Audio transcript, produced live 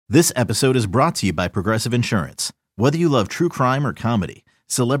This episode is brought to you by Progressive Insurance. Whether you love true crime or comedy,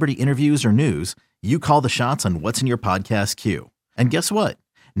 celebrity interviews or news, you call the shots on what's in your podcast queue. And guess what?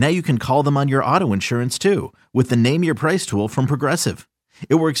 Now you can call them on your auto insurance too with the Name Your Price tool from Progressive.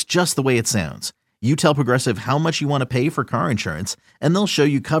 It works just the way it sounds. You tell Progressive how much you want to pay for car insurance, and they'll show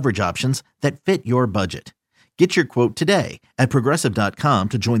you coverage options that fit your budget. Get your quote today at Progressive.com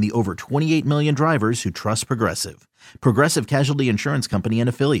to join the over 28 million drivers who trust Progressive. Progressive Casualty Insurance Company and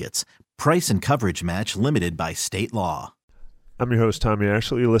Affiliates. Price and coverage match limited by state law. I'm your host, Tommy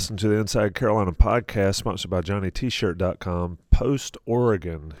Ashley. You listen to the Inside Carolina podcast, sponsored by JohnnyT-Shirt.com. Post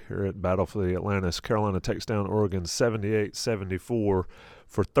Oregon here at Battle for the Atlantis. Carolina takes down Oregon 78-74 for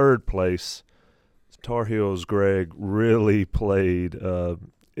third place. Tar Heels, Greg, really played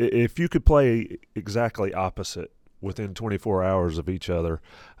if you could play exactly opposite within 24 hours of each other,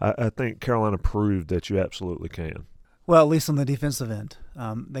 I think Carolina proved that you absolutely can. Well, at least on the defensive end.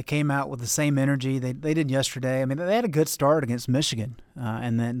 They came out with the same energy they did yesterday. I mean, they had a good start against Michigan,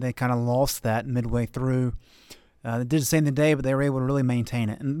 and then they kind of lost that midway through. They did the same today, but they were able to really maintain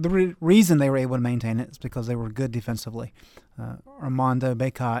it. And the reason they were able to maintain it is because they were good defensively. Armando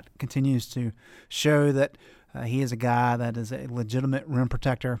Bacot continues to show that he is a guy that is a legitimate rim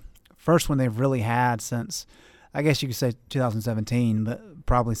protector. First one they've really had since, I guess you could say 2017, but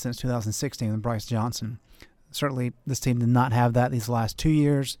probably since 2016 with Bryce Johnson. Certainly this team did not have that these last 2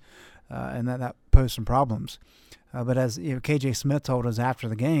 years, and that posed some problems. But as KJ Smith told us after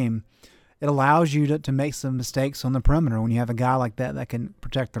the game, it allows you to make some mistakes on the perimeter when you have a guy like that can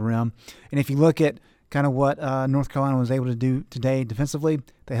protect the rim. And if you look at kind of what North Carolina was able to do today defensively,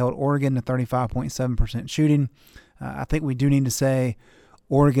 they held Oregon to 35.7% shooting. I think we do need to say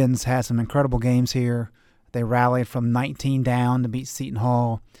Oregon's had some incredible games here. They rallied from 19 down to beat Seton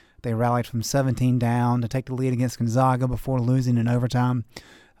Hall. They rallied from 17 down to take the lead against Gonzaga before losing in overtime.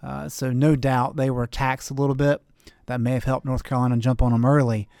 So no doubt they were taxed a little bit. That may have helped North Carolina jump on them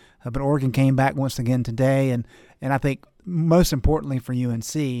early. But Oregon came back once again today. And I think most importantly for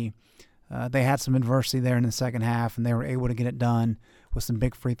UNC, they had some adversity there in the second half, and they were able to get it done with some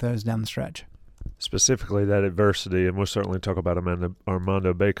big free throws down the stretch. Specifically that adversity, and we'll certainly talk about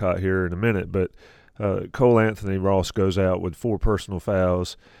Armando Bacot here in a minute, but Cole Anthony Ross goes out with 4 personal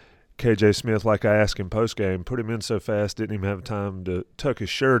fouls. KJ Smith, like I asked him postgame, put him in so fast, didn't even have time to tuck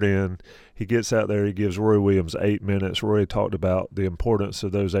his shirt in. He gets out there, he gives Roy Williams 8 minutes. Roy talked about the importance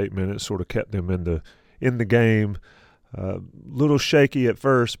of those 8 minutes, sort of kept them in the game. Little shaky at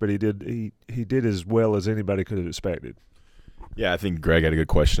first, but he did as well as anybody could have expected. Yeah, I think Greg had a good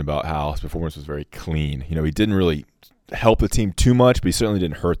question about how his performance was very clean. You know, he didn't really help the team too much, but he certainly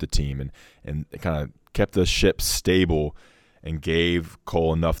didn't hurt the team, and kind of kept the ship stable and gave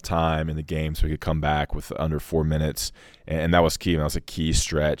Cole enough time in the game so he could come back with under 4 minutes. And that was key. That was a key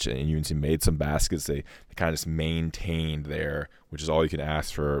stretch. And UNC made some baskets. They kind of just maintained there, which is all you can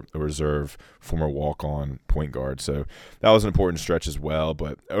ask for a reserve former walk-on point guard. So that was an important stretch as well.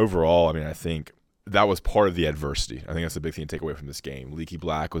 But overall, I mean, I think that was part of the adversity. I think that's the big thing to take away from this game. Leaky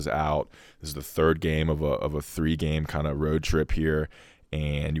Black was out. This is the third game of a 3-game kind of road trip here.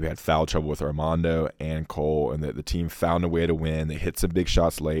 And you had foul trouble with Armando and Cole, and the team found a way to win. They hit some big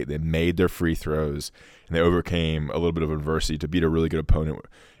shots late. They made their free throws, and they overcame a little bit of adversity to beat a really good opponent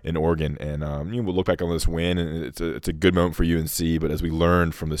in Oregon. And we'll look back on this win, and it's a good moment for UNC. But as we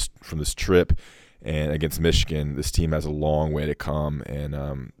learned from this trip and against Michigan, this team has a long way to come.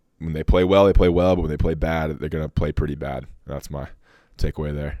 And when they play well, they play well. But when they play bad, they're going to play pretty bad. That's my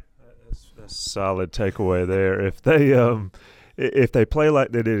takeaway there. That's a solid takeaway there. If they play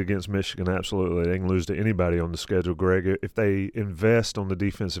like they did against Michigan, absolutely, they can lose to anybody on the schedule, Greg. If they invest on the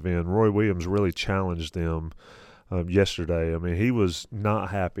defensive end, Roy Williams really challenged them yesterday. I mean, he was not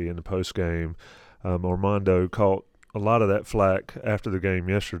happy in the postgame. Armando caught a lot of that flack after the game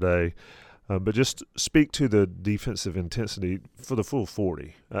yesterday. But just speak to the defensive intensity for the full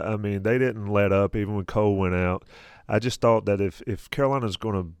 40. I mean, they didn't let up even when Cole went out. I just thought that if Carolina's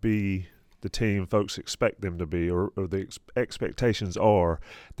going to be the team folks expect them to be, or the expectations are,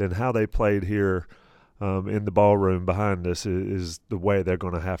 then how they played here in the ballroom behind us is the way they're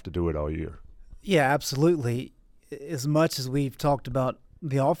going to have to do it all year. Yeah, absolutely. As much as we've talked about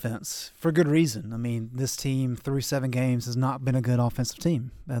the offense, for good reason. I mean, this team through 7 games has not been a good offensive team.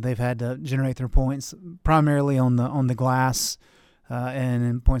 They've had to generate their points primarily on the glass and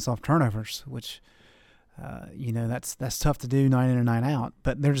in points off turnovers, which that's tough to do night in and night out.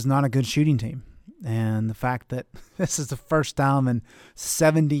 But they're just not a good shooting team. And the fact that this is the first time in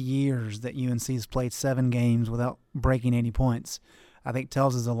 70 years that UNC has played 7 games without breaking 80 points, I think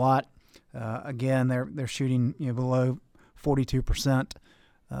tells us a lot. Again, they're shooting below 42%.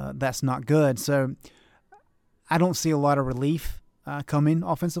 that's not good. So I don't see a lot of relief coming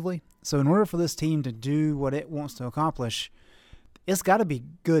offensively. So in order for this team to do what it wants to accomplish, it's got to be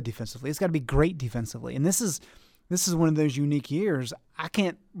good defensively. It's got to be great defensively. And this is one of those unique years. I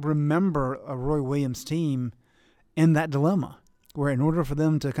can't remember a Roy Williams team in that dilemma where in order for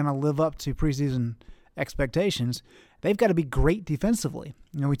them to kind of live up to preseason expectations, they've got to be great defensively.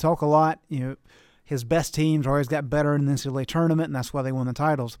 We talk a lot, his best teams always got better in the NCAA tournament, and that's why they won the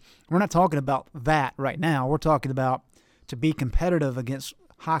titles. We're not talking about that right now. We're talking about to be competitive against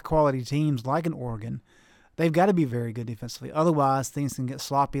high-quality teams like an Oregon, they've got to be very good defensively. Otherwise, things can get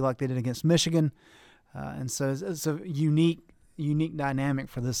sloppy like they did against Michigan. And so it's a unique dynamic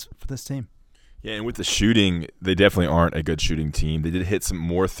for this team. Yeah, and with the shooting, they definitely aren't a good shooting team. They did hit some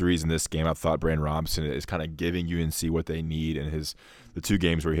more threes in this game. I thought Brandon Robinson is kind of giving UNC what they need in the 2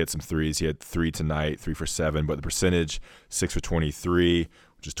 games where he hit some threes. He had 3 tonight, 3 for 7, but the percentage, 6 for 23,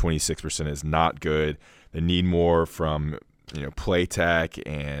 which is 26%, is not good. They need more from play tech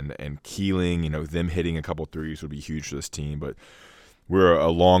and Keeling. Them hitting a couple threes would be huge for this team, but we're a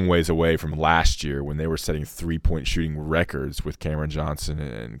long ways away from last year when they were setting 3-point shooting records with Cameron Johnson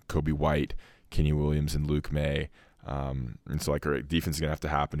and Kobe White, Kenny Williams, and Luke May. And so, our defense is going to have to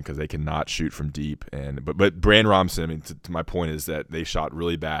happen because they cannot shoot from deep. But Brandon Robinson, to my point is that they shot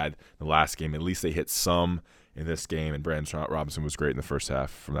really bad in the last game. At least they hit some in this game, and Brandon Robinson was great in the first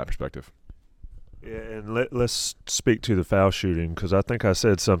half from that perspective. Yeah, and let's speak to the foul shooting because I think I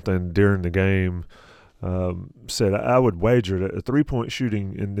said something during the game. Said I would wager that a 3-point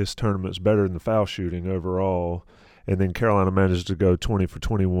shooting in this tournament is better than the foul shooting overall. And then Carolina managed to go 20 for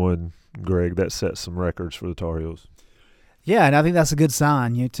 21, Greg. That sets some records for the Tar Heels. Yeah, and I think that's a good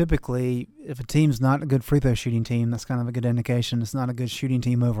sign. Typically, if a team's not a good free throw shooting team, that's kind of a good indication it's not a good shooting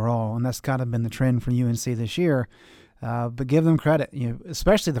team overall. And that's kind of been the trend for UNC this year. But give them credit,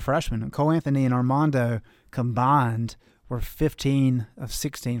 especially the freshmen. Cole Anthony and Armando combined were 15 of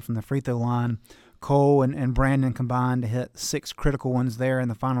 16 from the free throw line. Cole and Brandon combined to hit 6 critical ones there in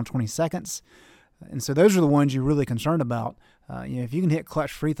the final 20 seconds. And so those are the ones you're really concerned about. If you can hit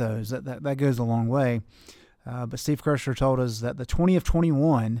clutch free throws, that goes a long way. But Steve Kersher told us that the 20 of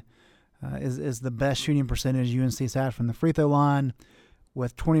 21 is the best shooting percentage UNC's had from the free throw line,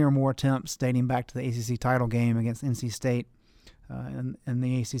 with 20 or more attempts dating back to the ACC title game against NC State in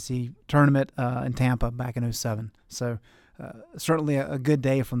the ACC tournament in Tampa back in 2007. So certainly a good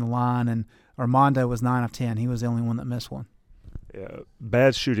day from the line, and Armando was 9 of 10. He was the only one that missed one. Yeah,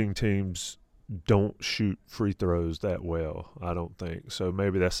 bad shooting teams don't shoot free throws that well, I don't think. So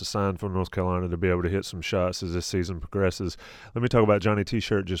maybe that's a sign for North Carolina to be able to hit some shots as this season progresses. Let me talk about Johnny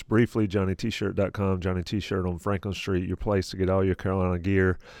T-Shirt just briefly. JohnnyT-Shirt.com, Johnny T-Shirt on Franklin Street, your place to get all your Carolina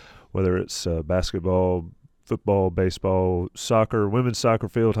gear, whether it's basketball, football, baseball, soccer, women's soccer,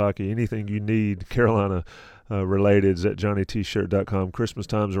 field hockey, anything you need Carolina related is at JohnnyT-Shirt.com. Christmas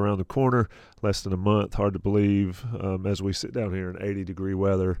time's around the corner, less than a month. Hard to believe as we sit down here in 80-degree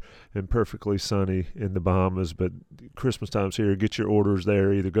weather and perfectly sunny in the Bahamas. But Christmas time's here. Get your orders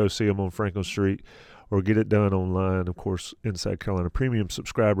there. Either go see them on Franklin Street or get it done online. Of course, Inside Carolina Premium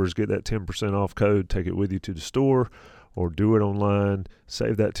subscribers get that 10% off code. Take it with you to the store or do it online.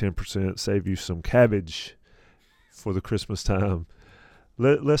 Save that 10%. Save you some cabbage for the Christmas time.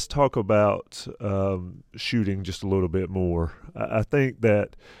 Let's talk about shooting just a little bit more. I think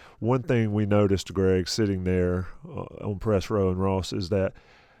that one thing we noticed, Greg, sitting there on press row in Ross, is that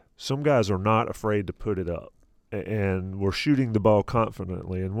some guys are not afraid to put it up, and we're shooting the ball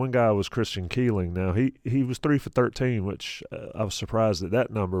confidently. And one guy was Christian Keeling. Now, he was 3 for 13, which I was surprised at that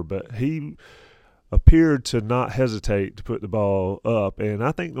number, but he appeared to not hesitate to put the ball up, and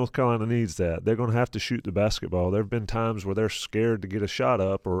I think North Carolina needs that. They're going to have to shoot the basketball. There have been times where they're scared to get a shot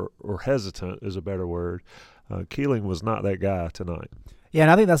up, or hesitant is a better word. Keeling was not that guy tonight. Yeah,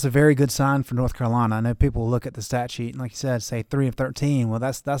 and I think that's a very good sign for North Carolina. I know people look at the stat sheet and, like you said, say 3 of 13. Well,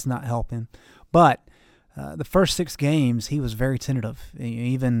 that's not helping. But the first 6 games, he was very tentative.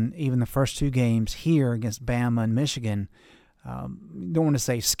 Even the first 2 games here against Bama and Michigan, don't want to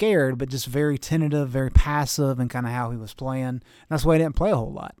say scared, but just very tentative, very passive, and kind of how he was playing. And that's why he didn't play a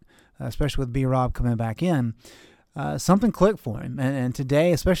whole lot, especially with B-Rob coming back in. Something clicked for him. And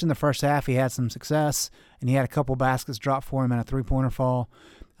today, especially in the first half, he had some success, and he had a couple baskets dropped for him and a three-pointer fall.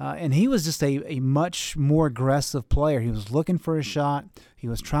 And he was just a much more aggressive player. He was looking for a shot. He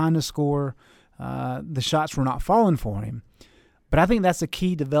was trying to score. The shots were not falling for him. But I think that's a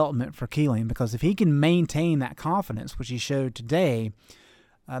key development for Keeling, because if he can maintain that confidence, which he showed today,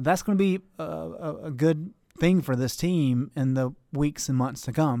 that's going to be a good thing for this team in the weeks and months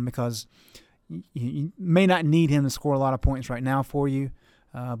to come, because you may not need him to score a lot of points right now for you,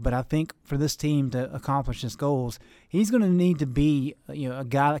 But I think for this team to accomplish his goals, he's going to need to be a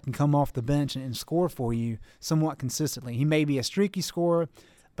guy that can come off the bench and score for you somewhat consistently. He may be a streaky scorer,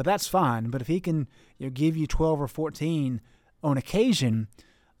 but that's fine. But if he can give you 12 or 14 on occasion,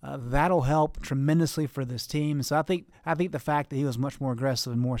 that'll help tremendously for this team. So I think the fact that he was much more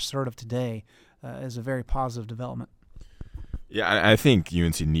aggressive and more assertive today is a very positive development. Yeah, I think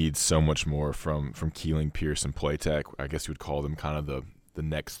UNC needs so much more from Keeling, Pierce, and Platek. I guess you would call them kind of the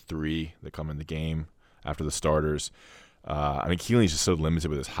next three that come in the game after the starters. Keeling's just so limited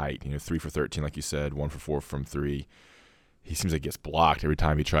with his height. 3 for 13, like you said, 1 for 4 from 3. He seems like he gets blocked every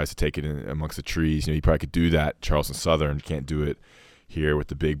time he tries to take it in amongst the trees. He probably could do that. Charleston Southern can't do it here with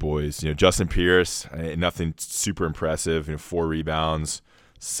the big boys. Justin Pierce, nothing super impressive. 4 rebounds,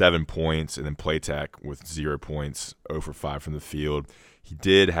 7 points, and then Platek with 0 points, 0 for 5 from the field. He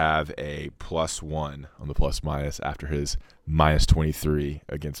did have a +1 on the plus-minus after his -23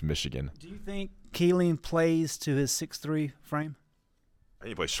 against Michigan. Do you think Keeling plays to his 6'3" frame? I think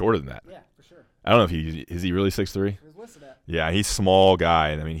he plays shorter than that. Yeah, for sure. I don't know if is he really 6'3"? He's listed at. Yeah, he's a small guy,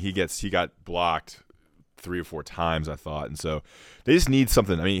 and he got blocked 3 or 4 times, I thought, and so they just need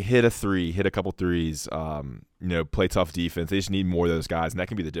something. Hit a 3, hit a couple threes, play tough defense. They just need more of those guys, and that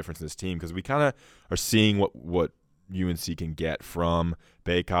can be the difference in this team because we kind of are seeing what UNC can get from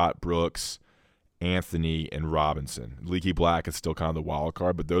Bacot, Brooks, Anthony, and Robinson. Leaky Black is still kind of the wild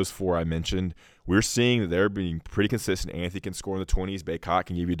card, but those 4 I mentioned, we're seeing that they're being pretty consistent. Anthony can score in the 20s. Bacot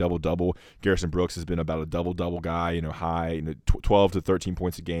can give you a double-double. Garrison Brooks has been about a double-double guy, high 12 to 13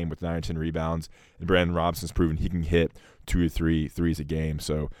 points a game with 9 or 10 rebounds. And Brandon Robinson's proven he can hit 2 or 3 threes a game.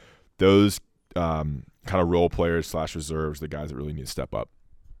 So those kind of role players / reserves, the guys that really need to step up.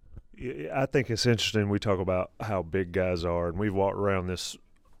 I think it's interesting we talk about how big guys are, and we've walked around this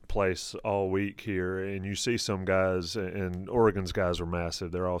place all week here, and you see some guys, and Oregon's guys are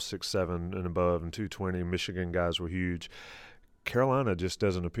massive. They're all 6'7" and above, and 220. Michigan guys were huge. Carolina just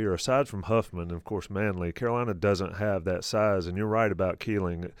doesn't appear, aside from Huffman and, of course, Manley, Carolina doesn't have that size, and you're right about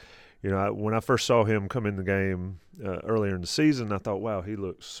Keeling. When I first saw him come in the game earlier in the season, I thought, wow, he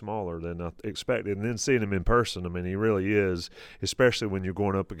looks smaller than I expected. And then seeing him in person, he really is, especially when you're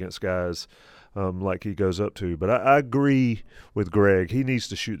going up against guys like he goes up to. But I agree with Greg. He needs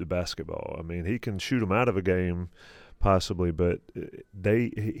to shoot the basketball. He can shoot them out of a game possibly, but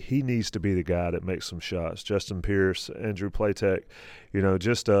he needs to be the guy that makes some shots. Justin Pierce, Andrew Platek,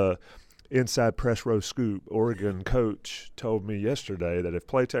 just inside press row scoop. Oregon coach told me yesterday that if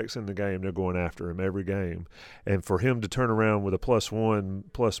Platek's in the game, they're going after him every game. And for him to turn around with a +1,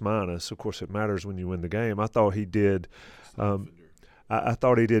 ±, of course it matters when you win the game. I thought he did I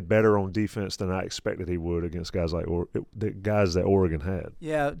thought he did better on defense than I expected he would against guys like the guys that Oregon had.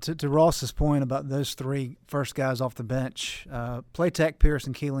 Yeah, to Ross's point about those 3 first guys off the bench, Platek, Pierce,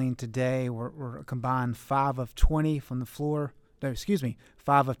 and Keeling today were combined 5 of 20 from the floor. No, excuse me,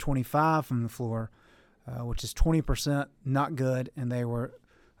 5 of 25 from the floor, which is 20%, not good, and they were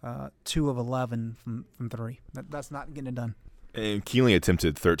 2 of 11 from 3. That's not getting it done. And Keeling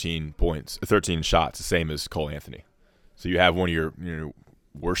attempted 13 shots, the same as Cole Anthony. So you have one of your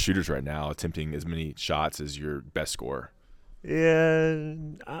worst shooters right now attempting as many shots as your best scorer. Yeah,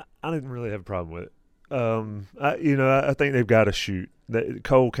 I didn't really have a problem with it. I think they've got to shoot.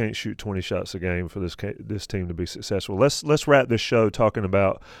 Cole can't shoot 20 shots a game for this team to be successful. Let's wrap this show talking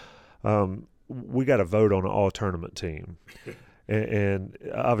about we got to vote on an all-tournament team. And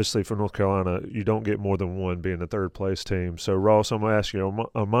obviously for North Carolina, you don't get more than one being the third-place team. So, Ross, I'm going to ask you,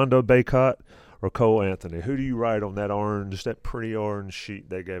 Armando Bacot or Cole Anthony, who do you write on that pretty orange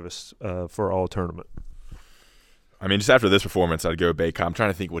sheet they gave us for all-tournament? Just after this performance, I'd go Bacot. I'm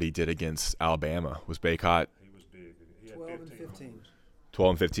trying to think what he did against Alabama. Was Bacot? He was big. He had 12 and 15. 12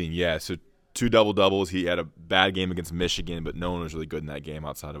 and 15, yeah. So 2 double-doubles. He had a bad game against Michigan, but no one was really good in that game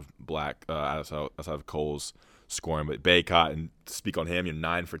outside of outside of Cole's scoring. But Bacot, and to speak on him,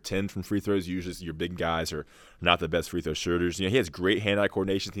 9 for 10 from free throws. Usually your big guys are not the best free throw shooters. He has great hand-eye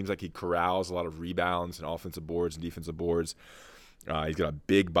coordination. Seems like he corrals a lot of rebounds and offensive boards and defensive boards. He's got a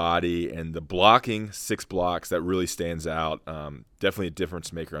big body, and the blocking, 6 blocks, that really stands out. Definitely a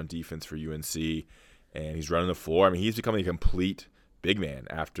difference maker on defense for UNC, and he's running the floor. He's becoming a complete big man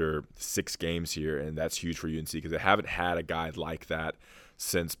after 6 games here, and that's huge for UNC because they haven't had a guy like that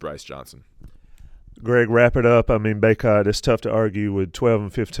since Bryce Johnson. Greg, wrap it up. Bacot, it's tough to argue with 12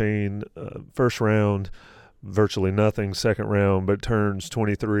 and 15 first round, virtually nothing second round, but turns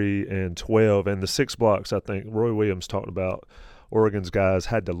 23 and 12. And the 6 blocks, I think Roy Williams talked about Oregon's guys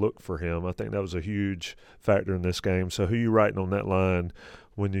had to look for him. I think that was a huge factor in this game. So who you writing on that line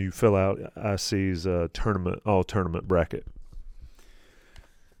when you fill out IC's all-tournament bracket?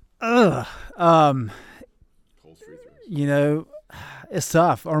 You know, it's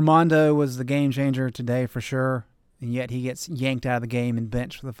tough. Armando was the game changer today for sure, and yet he gets yanked out of the game and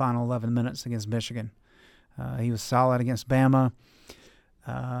benched for the final 11 minutes against Michigan. He was solid against Bama.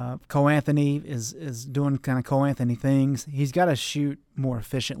 Cole Anthony is doing kind of Cole Anthony things. He's got to shoot more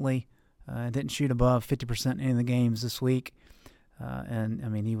efficiently. Didn't shoot above 50% in any of the games this week. And, I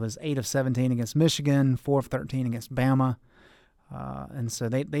mean, he was 8 of 17 against Michigan, 4 of 13 against Bama. And so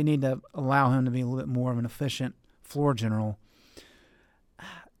they need to allow him to be a little bit more of an efficient floor general.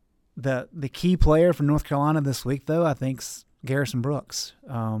 The key player for North Carolina this week, though, I think is Garrison Brooks.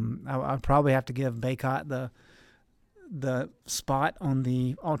 I'd probably have to give Baycott the spot on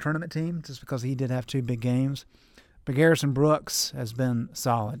the all-tournament team just because he did have 2 big games. But Garrison Brooks has been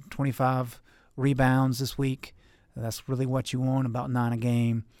solid. 25 rebounds this week. That's really what you want, about 9 a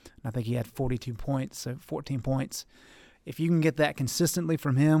game. And I think he had 42 points, so 14 points. If you can get that consistently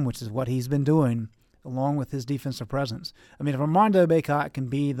from him, which is what he's been doing, along with his defensive presence. I mean, if Armando Baycott can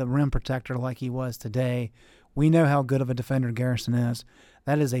be the rim protector like he was today, we know how good of a defender Garrison is.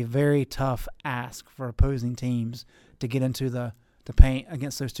 That is a very tough ask for opposing teams to get into the paint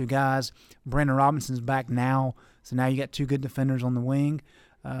against those 2 guys. Brandon Robinson's back now, so now you got 2 good defenders on the wing.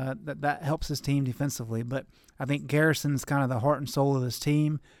 That helps his team defensively. But I think Garrison's kind of the heart and soul of this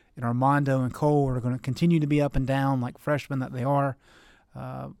team, and Armando and Cole are going to continue to be up and down like freshmen that they are.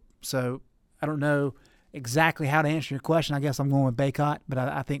 So I don't know exactly how to answer your question. I guess I'm going with Baycott, but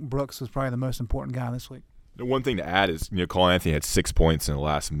I think Brooks was probably the most important guy this week. The one thing to add is, Cole Anthony had 6 points in the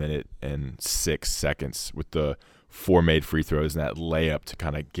last minute and 6 seconds with the 4 made free throws and that layup to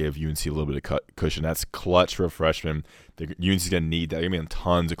kind of give UNC a little bit of cushion. That's clutch for a freshman. UNC's going to need that. They're going to be in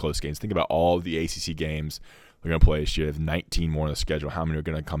tons of close games. Think about all of the ACC games they're going to play this year. They have 19 more on the schedule. How many are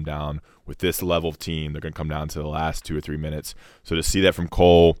going to come down with this level of team? They're going to come down to the last 2 or 3 minutes. So to see that from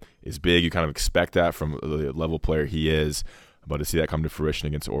Cole is big. You kind of expect that from the level player he is. But to see that come to fruition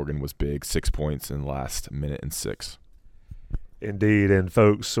against Oregon was big. 6 points in the last minute and 6. Indeed, and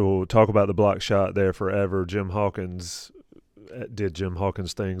folks will talk about the block shot there forever. Jim Hawkins did Jim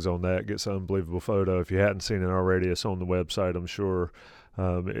Hawkins things on that. Gets an unbelievable photo. If you hadn't seen it already, it's on the website, I'm sure.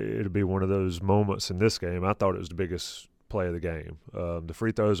 It'll be one of those moments in this game. I thought it was the biggest play of the game. The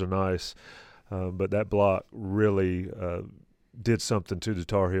free throws are nice, but that block really did something to the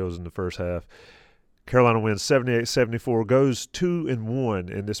Tar Heels in the first half. Carolina wins 78-74, goes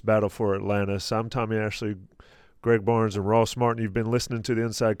 2-1 in this battle for Atlantis. I'm Tommy Ashley, Greg Barnes, and Ross Martin. You've been listening to the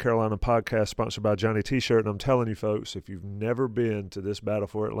Inside Carolina podcast sponsored by Johnny T-Shirt, and I'm telling you folks, if you've never been to this battle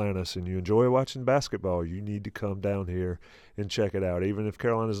for Atlantis and you enjoy watching basketball, you need to come down here and check it out. Even if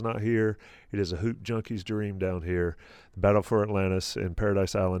Carolina's not here, it is a hoop junkie's dream down here. The battle for Atlantis in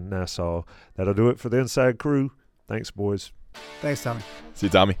Paradise Island, Nassau. That'll do it for the Inside crew. Thanks, boys. Thanks, Tommy. See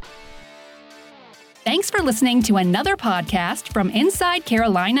you, Tommy. Thanks for listening to another podcast from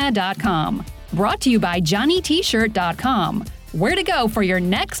InsideCarolina.com. Brought to you by JohnnyT-Shirt.com. Where to go for your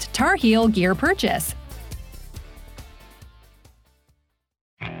next Tar Heel gear purchase.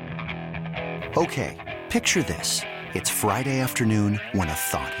 Okay, picture this. It's Friday afternoon when a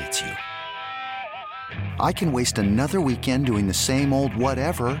thought hits you. I can waste another weekend doing the same old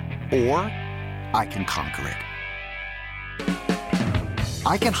whatever, or I can conquer it.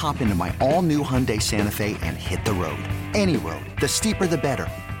 I can hop into my all-new Hyundai Santa Fe and hit the road. Any road. The steeper, the better.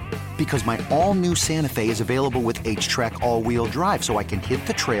 Because my all-new Santa Fe is available with H-Track all-wheel drive, so I can hit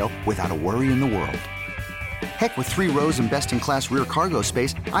the trail without a worry in the world. Heck, with 3 rows and best-in-class rear cargo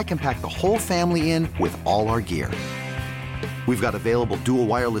space, I can pack the whole family in with all our gear. We've got available dual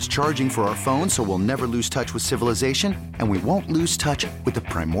wireless charging for our phones, so we'll never lose touch with civilization, and we won't lose touch with the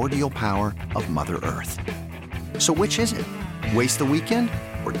primordial power of Mother Earth. So which is it? Waste the weekend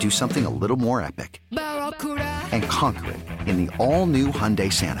or do something a little more epic? And conquer it in the all-new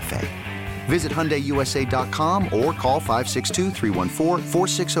Hyundai Santa Fe. Visit HyundaiUSA.com or call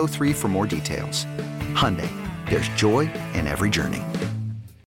 562-314-4603 for more details. Hyundai, there's joy in every journey.